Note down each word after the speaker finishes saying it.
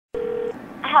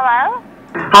Hello?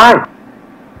 Hi.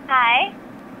 Hi?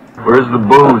 Where's the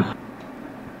booze?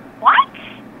 What?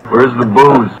 Where's the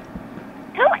booze?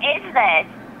 Who is this?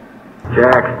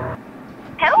 Jack.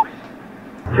 Who?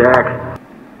 Jack.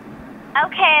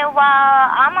 Okay, well,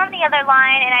 I'm on the other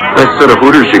line and I don't Nice set of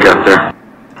hooters you got there.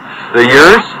 They're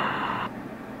yours?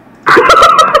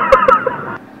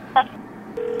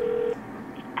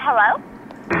 Hello?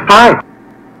 Hi.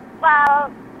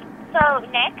 Well, so,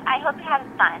 Nick, I hope you're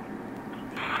having fun.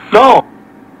 No.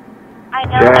 I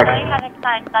know Jack. you're having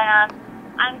fun, but,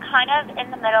 I'm kind of in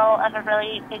the middle of a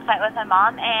really big fight with my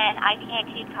mom, and I can't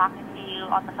keep talking to you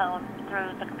on the phone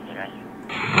through the computer.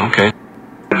 Okay.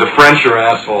 The French are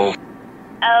assholes.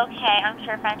 Okay, I'm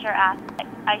sure French are ass, but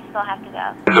I still have to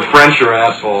go. The French are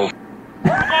assholes.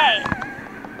 Okay.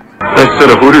 Nice set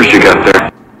of hooters you got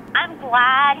there. I'm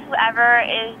glad whoever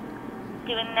is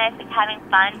doing this is having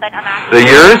fun, but I'm actually... They're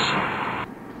yours?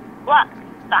 Look,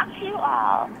 fuck you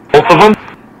all. Both of them?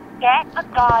 Get a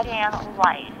goddamn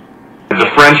life. The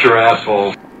French are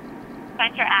assholes.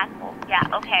 French are assholes.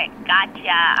 Yeah, okay, gotcha.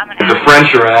 I'm gonna... The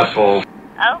French are assholes.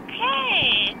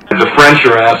 Okay. The French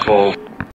are assholes.